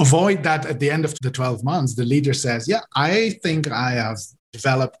 To avoid that at the end of the 12 months, the leader says, yeah, I think I have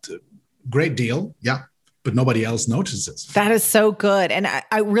developed a great deal. Yeah, but nobody else notices. That is so good. And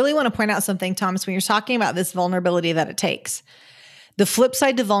I really want to point out something, Thomas, when you're talking about this vulnerability that it takes. The flip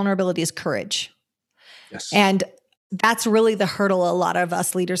side to vulnerability is courage. Yes. And that's really the hurdle a lot of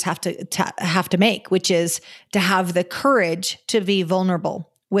us leaders have to make, which is to have the courage to be vulnerable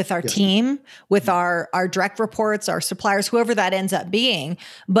with our team, with our direct reports, our suppliers, whoever that ends up being.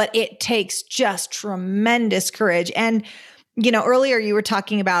 But it takes just tremendous courage. And, you know, earlier you were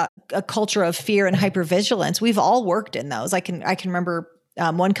talking about a culture of fear and hypervigilance. We've all worked in those. I can remember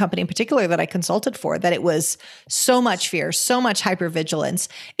one company in particular that I consulted for, that it was so much fear, so much hypervigilance.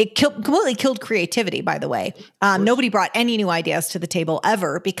 It completely killed creativity, by the way. Nobody brought any new ideas to the table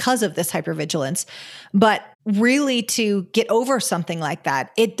ever because of this hypervigilance. But really, to get over something like that,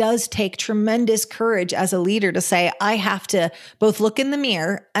 it does take tremendous courage as a leader to say, I have to both look in the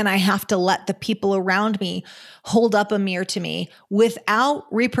mirror and I have to let the people around me hold up a mirror to me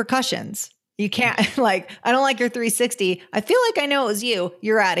without repercussions. You can't I don't like your 360. I feel like I know it was you.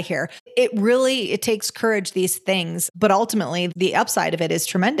 You're out of here. It takes courage, these things, but ultimately the upside of it is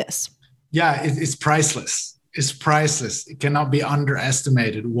tremendous. Yeah, it's priceless. It's priceless. It cannot be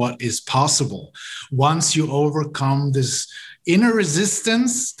underestimated what is possible once you overcome this inner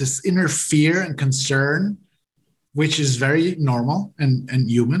resistance, this inner fear and concern, which is very normal and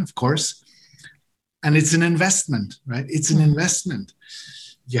human, of course. And it's an investment, right? It's an investment.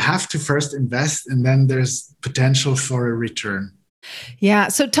 You have to first invest, and then there's potential for a return. Yeah.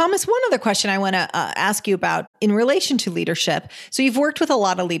 So Thomas, one other question I want to ask you about in relation to leadership. So you've worked with a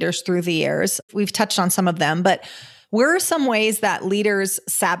lot of leaders through the years. We've touched on some of them, but where are some ways that leaders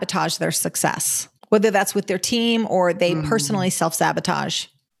sabotage their success, whether that's with their team or they personally self-sabotage?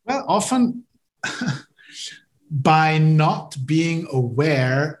 Well, often by not being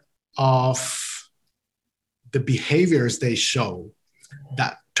aware of the behaviors they show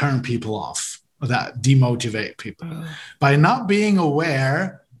that turn people off, or that demotivate people. By not being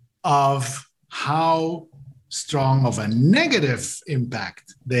aware of how strong of a negative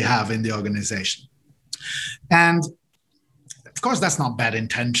impact they have in the organization. And of course, that's not bad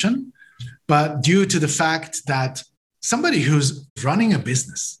intention, but due to the fact that somebody who's running a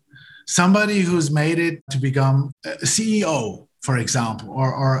business, somebody who's made it to become a CEO, for example,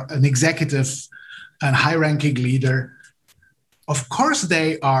 or an executive and high-ranking leader, of course,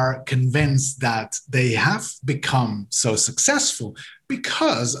 they are convinced that they have become so successful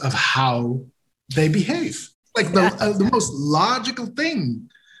because of how they behave. Like the most logical thing.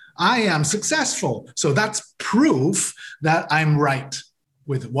 I am successful. So that's proof that I'm right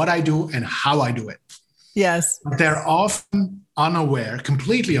with what I do and how I do it. Yes. But they're often unaware,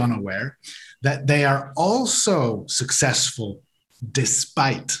 completely unaware, that they are also successful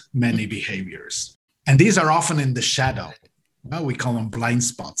despite many behaviors. And these are often in the shadow. Well, we call them blind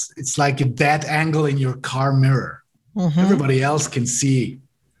spots. It's like a dead angle in your car mirror. Mm-hmm. Everybody else can see.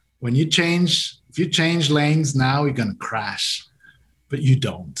 When you change, if you change lanes now, you're going to crash. But you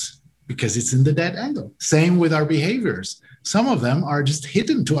don't, because it's in the dead angle. Same with our behaviors. Some of them are just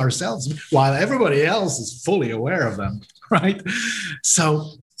hidden to ourselves while everybody else is fully aware of them, right?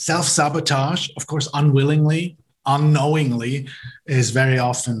 So self-sabotage, of course, unwillingly, unknowingly, is very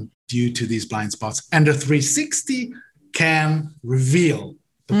often due to these blind spots. And the 360 can reveal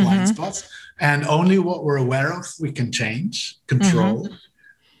the blind spots. And only what we're aware of, we can change, control.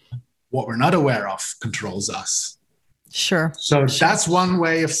 What we're not aware of controls us. Sure. So that's one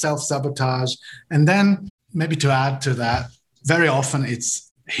way of self-sabotage. And then maybe to add to that, very often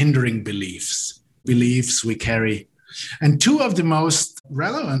it's hindering beliefs we carry. And two of the most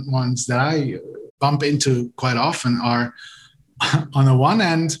relevant ones that I bump into quite often are, on the one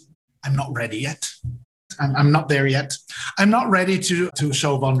end, I'm not ready yet. I'm not there yet. I'm not ready to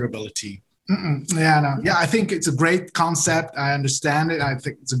show vulnerability. Yeah, I think it's a great concept. I understand it. I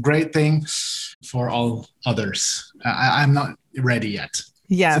think it's a great thing for all others. I'm not ready yet.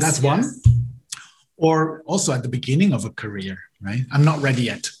 Yes. So that's one. Or also at the beginning of a career, right? I'm not ready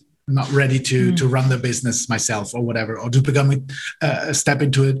yet. I'm not ready to run the business myself or whatever, or to become step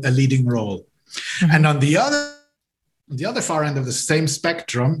into a leading role. And on the other far end of the same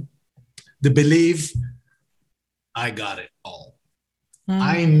spectrum, the belief, I got it all.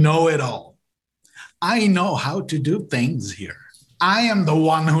 I know it all. I know how to do things here. I am the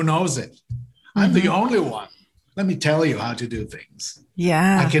one who knows it. I'm the only one. Let me tell you how to do things.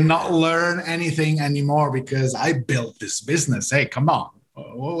 Yeah. I cannot learn anything anymore because I built this business. Hey, come on.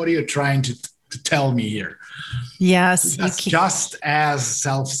 What are you trying to tell me here? Yes. That's just as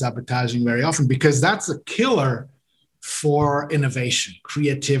self-sabotaging very often, because that's a killer for innovation,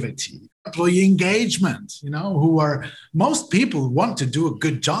 creativity, employee engagement, most people want to do a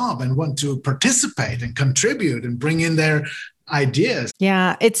good job and want to participate and contribute and bring in their ideas.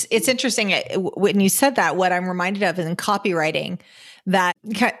 Yeah, it's interesting. When you said that, what I'm reminded of is in copywriting, that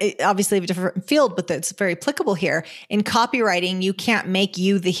obviously a different field, but that's very applicable here. In copywriting, you can't make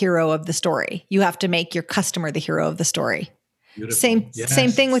you the hero of the story. You have to make your customer the hero of the story. Beautiful.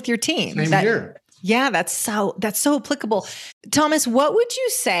 Same thing with your team. Same here. Yeah, that's so applicable. Thomas, what would you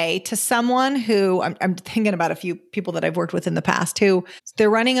say to someone who, I'm thinking about a few people that I've worked with in the past, who they're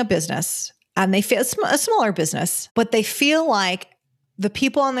running a business and they feel a smaller business, but they feel like the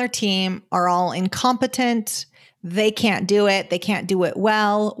people on their team are all incompetent. They can't do it. They can't do it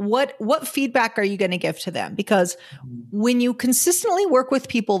well. What feedback are you going to give to them? Because when you consistently work with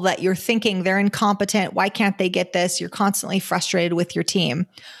people that you're thinking they're incompetent, why can't they get this? You're constantly frustrated with your team.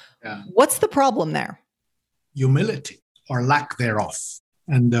 Yeah. What's the problem there? Humility or lack thereof.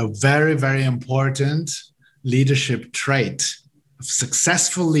 And a very, very important leadership trait of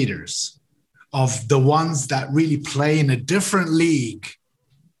successful leaders, of the ones that really play in a different league,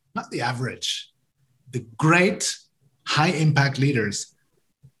 not the average, the great high impact leaders,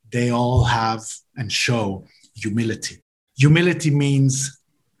 they all have and show humility. Humility means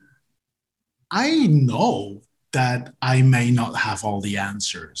I know that I may not have all the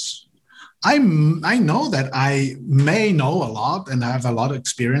answers. I know that I may know a lot and have a lot of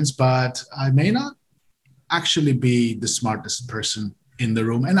experience, but I may not actually be the smartest person in the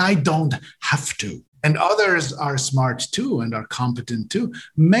room, and I don't have to. And others are smart too and are competent too.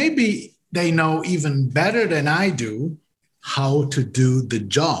 Maybe they know even better than I do how to do the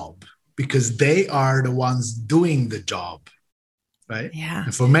job because they are the ones doing the job. Right? Yeah.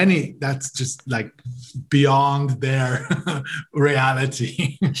 And for many, that's just like beyond their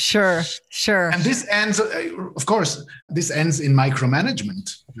reality. Sure. And this ends, of course, in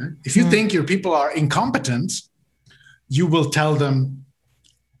micromanagement. Right? If you think your people are incompetent, you will tell them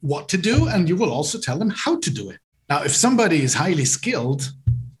what to do, and you will also tell them how to do it. Now, if somebody is highly skilled,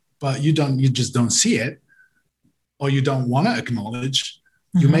 but you just don't see it, or you don't want to acknowledge,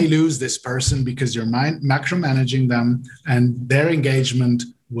 you may lose this person because you're macromanaging them and their engagement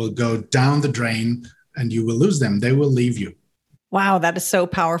will go down the drain and you will lose them. They will leave you. Wow, that is so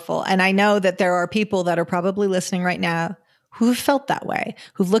powerful. And I know that there are people that are probably listening right now who have felt that way,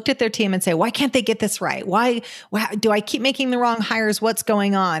 who've looked at their team and say, why can't they get this right? Why do I keep making the wrong hires? What's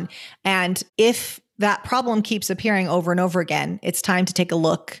going on? And if that problem keeps appearing over and over again, it's time to take a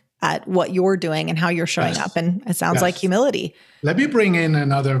look at what you're doing and how you're showing up. And it sounds like humility. Let me bring in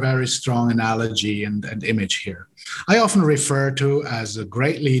another very strong analogy and image here. I often refer to as a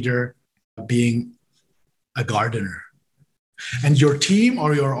great leader being a gardener. And your team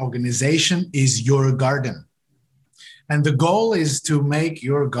or your organization is your garden. And the goal is to make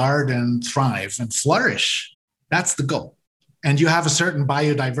your garden thrive and flourish. That's the goal. And you have a certain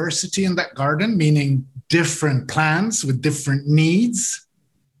biodiversity in that garden, meaning different plants with different needs,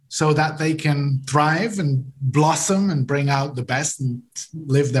 so that they can thrive and blossom and bring out the best and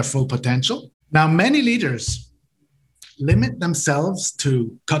live their full potential. Now, many leaders limit themselves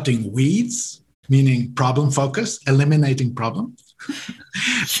to cutting weeds, meaning problem focus, eliminating problems.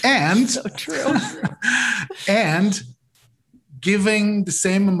 And so true. And giving the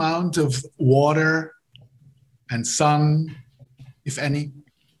same amount of water and sun, if any,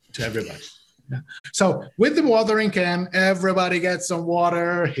 to everybody. Yeah. So with the watering can, everybody gets some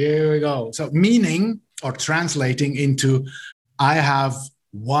water. Here we go. So meaning or translating into, I have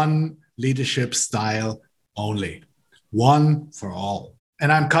one leadership style only, one for all.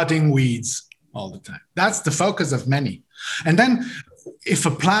 And I'm cutting weeds all the time. That's the focus of many. And then if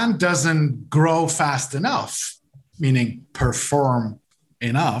a plant doesn't grow fast enough, meaning perform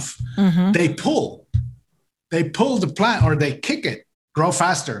enough, they pull the plant or they kick it. Grow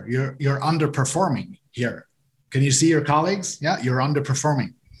faster. You're underperforming here. Can you see your colleagues? Yeah, you're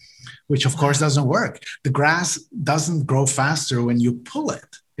underperforming, which of course doesn't work. The grass doesn't grow faster when you pull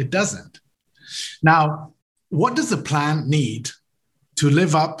it. It doesn't. Now, what does the plant need to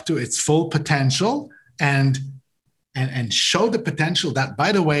live up to its full potential and show the potential that,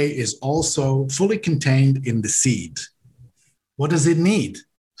 by the way, is also fully contained in the seed? What does it need?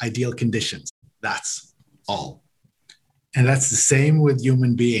 Ideal conditions. That's all. And that's the same with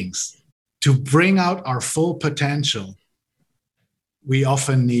human beings. To bring out our full potential, we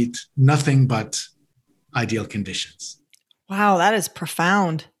often need nothing but ideal conditions. Wow, that is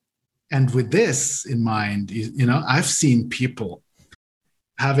profound. And with this in mind, you know, I've seen people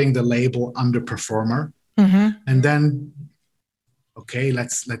having the label underperformer, and then, okay,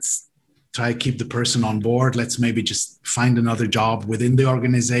 let's try to keep the person on board. Let's maybe just find another job within the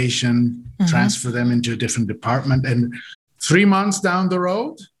organization, transfer them into a different department. And 3 months down the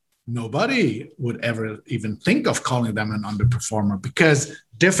road, nobody would ever even think of calling them an underperformer, because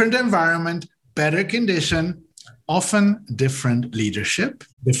different environment, better condition, often different leadership,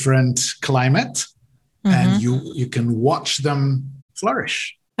 different climate, and you can watch them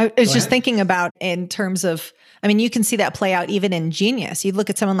flourish. I was just thinking about in terms of, I mean, you can see that play out even in genius. You look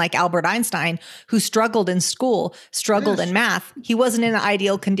at someone like Albert Einstein, who struggled in school, struggled in math. He wasn't in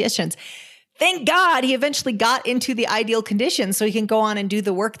ideal conditions. Thank God he eventually got into the ideal conditions so he can go on and do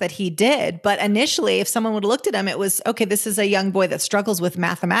the work that he did. But initially, if someone would have looked at him, it was, okay, this is a young boy that struggles with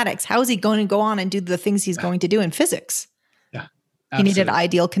mathematics. How is he going to go on and do the things he's going to do in physics? Yeah, he needed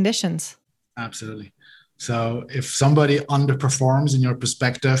ideal conditions. Absolutely. So if somebody underperforms in your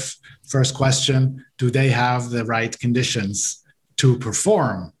perspective, first question, do they have the right conditions to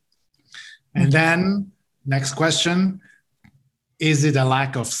perform? And then next question, is it a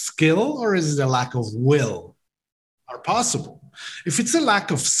lack of skill or is it a lack of will? Are possible. If it's a lack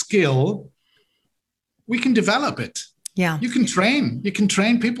of skill, we can develop it. Yeah. You can train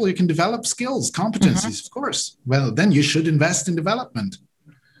people, you can develop skills, competencies, of course. Well, then you should invest in development.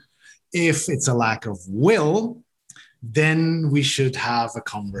 If it's a lack of will, then we should have a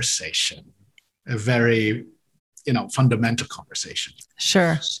conversation, a very, fundamental conversation.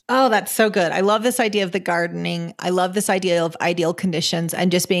 Sure. Oh, that's so good. I love this idea of the gardening. I love this idea of ideal conditions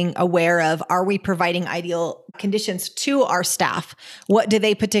and just being aware of, are we providing ideal conditions to our staff? What do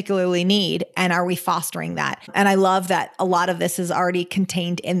they particularly need? And are we fostering that? And I love that a lot of this is already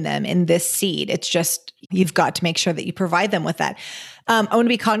contained in them, in this seed. It's just, you've got to make sure that you provide them with that. I want to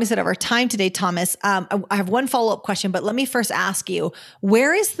be cognizant of our time today, Thomas. I have one follow-up question, but let me first ask you,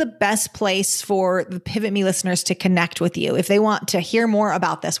 where is the best place for the Pivot Me listeners to connect with you? If they want to hear more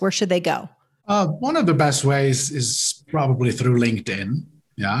about this, where should they go? One of the best ways is probably through LinkedIn.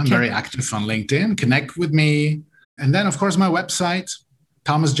 Yeah, I'm very active on LinkedIn. Connect with me. And then, of course, my website,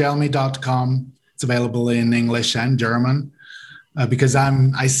 thomasgelmi.com. It's available in English and German. Because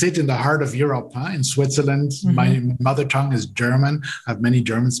I sit in the heart of Europe, in Switzerland. My mother tongue is German. I have many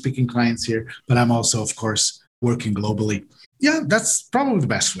German-speaking clients here, but I'm also, of course, working globally. Yeah, that's probably the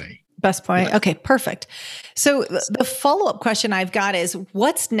best way. Best point. Yeah. Okay, perfect. So the follow-up question I've got is,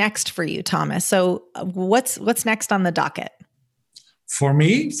 what's next for you, Thomas? So what's next on the docket? For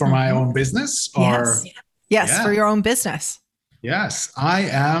me, for my own business? Yes, for your own business. Yes, I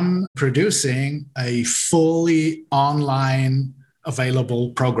am producing a fully online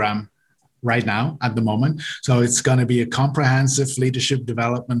available program right now at the moment. So it's going to be a comprehensive leadership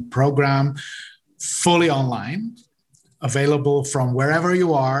development program, fully online, available from wherever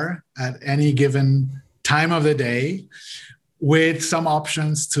you are at any given time of the day, with some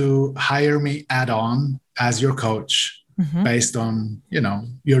options to hire me add-on as your coach based on,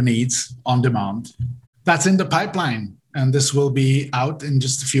 your needs on demand. That's in the pipeline. And this will be out in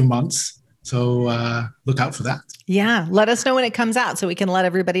just a few months. So look out for that. Yeah. Let us know when it comes out so we can let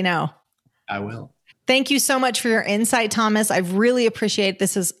everybody know. I will. Thank you so much for your insight, Thomas. I really appreciate it.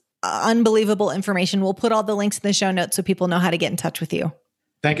 This is unbelievable information. We'll put all the links in the show notes so people know how to get in touch with you.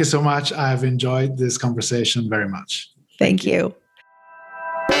 Thank you so much. I've enjoyed this conversation very much. Thank you.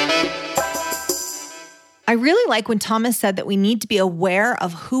 I really like when Thomas said that we need to be aware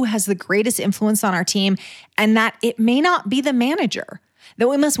of who has the greatest influence on our team and that it may not be the manager, that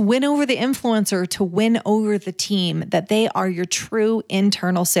we must win over the influencer to win over the team, that they are your true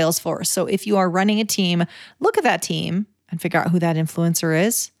internal sales force. So if you are running a team, look at that team and figure out who that influencer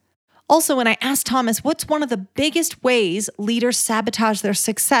is. Also, when I asked Thomas, what's one of the biggest ways leaders sabotage their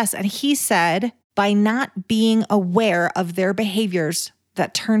success? And he said, by not being aware of their behaviors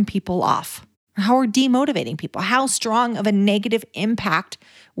that turn people off. How we're demotivating people, how strong of a negative impact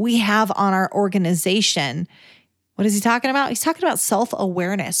we have on our organization. What is he talking about? He's talking about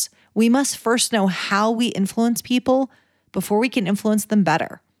self-awareness. We must first know how we influence people before we can influence them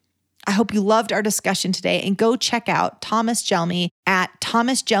better. I hope you loved our discussion today, and go check out Thomas Gelmi at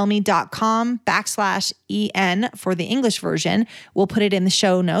thomasgelmi.com/EN for the English version. We'll put it in the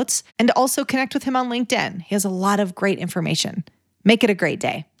show notes, and also connect with him on LinkedIn. He has a lot of great information. Make it a great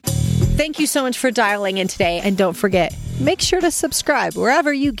day. Thank you so much for dialing in today. And don't forget, make sure to subscribe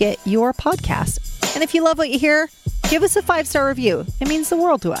wherever you get your podcast. And if you love what you hear, give us a 5-star review. It means the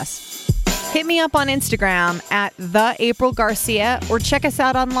world to us. Hit me up on Instagram at @theaprilgarcia or check us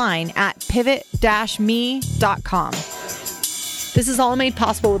out online at pivot-me.com. This is all made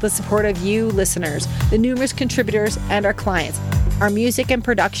possible with the support of you listeners, the numerous contributors, and our clients. Our music and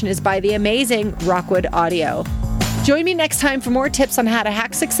production is by the amazing Rockwood Audio. Join me next time for more tips on how to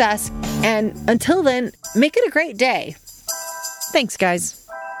hack success. And until then, make it a great day. Thanks, guys.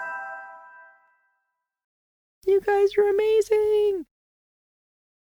 You guys are amazing.